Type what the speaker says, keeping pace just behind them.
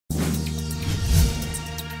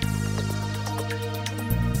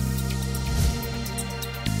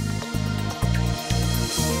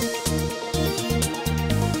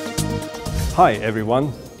Hi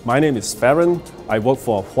everyone, my name is Ferrand. I work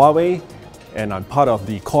for Huawei and I'm part of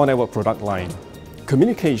the core network product line.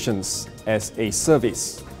 Communications as a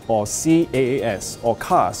service, or CaaS, or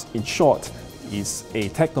CaaS in short, is a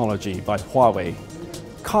technology by Huawei.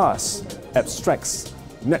 CaaS abstracts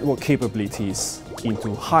network capabilities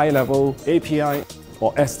into high-level API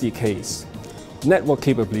or SDKs. Network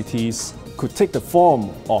capabilities could take the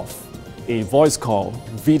form of a voice call,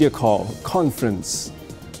 video call, conference,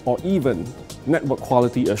 or even network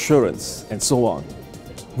quality assurance, and so on.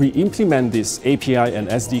 We implement this API and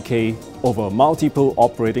SDK over multiple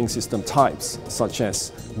operating system types, such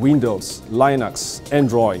as Windows, Linux,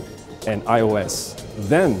 Android, and iOS.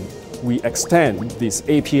 Then, we extend this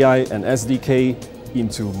API and SDK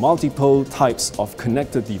into multiple types of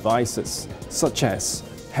connected devices, such as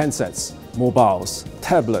handsets, mobiles,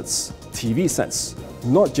 tablets, TV sets,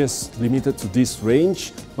 not just limited to this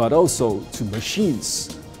range, but also to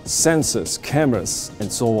machines, sensors, cameras,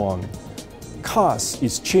 and so on. CaaS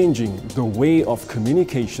is changing the way of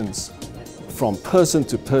communications from person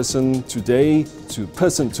to person today to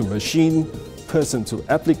person to machine, person to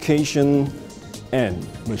application, and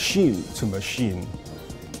machine to machine.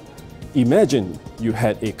 Imagine you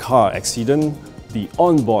had a car accident. The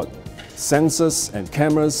onboard sensors and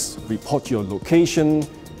cameras report your location,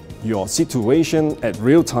 your situation at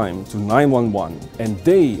real time to 911, and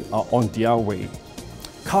they are on their way.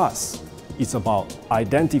 CaaS is about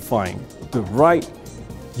identifying the right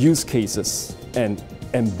use cases and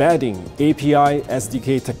embedding API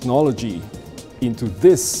SDK technology into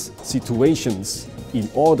these situations in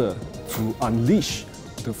order to unleash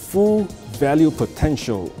the full value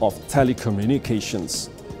potential of telecommunications.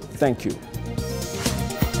 Thank you.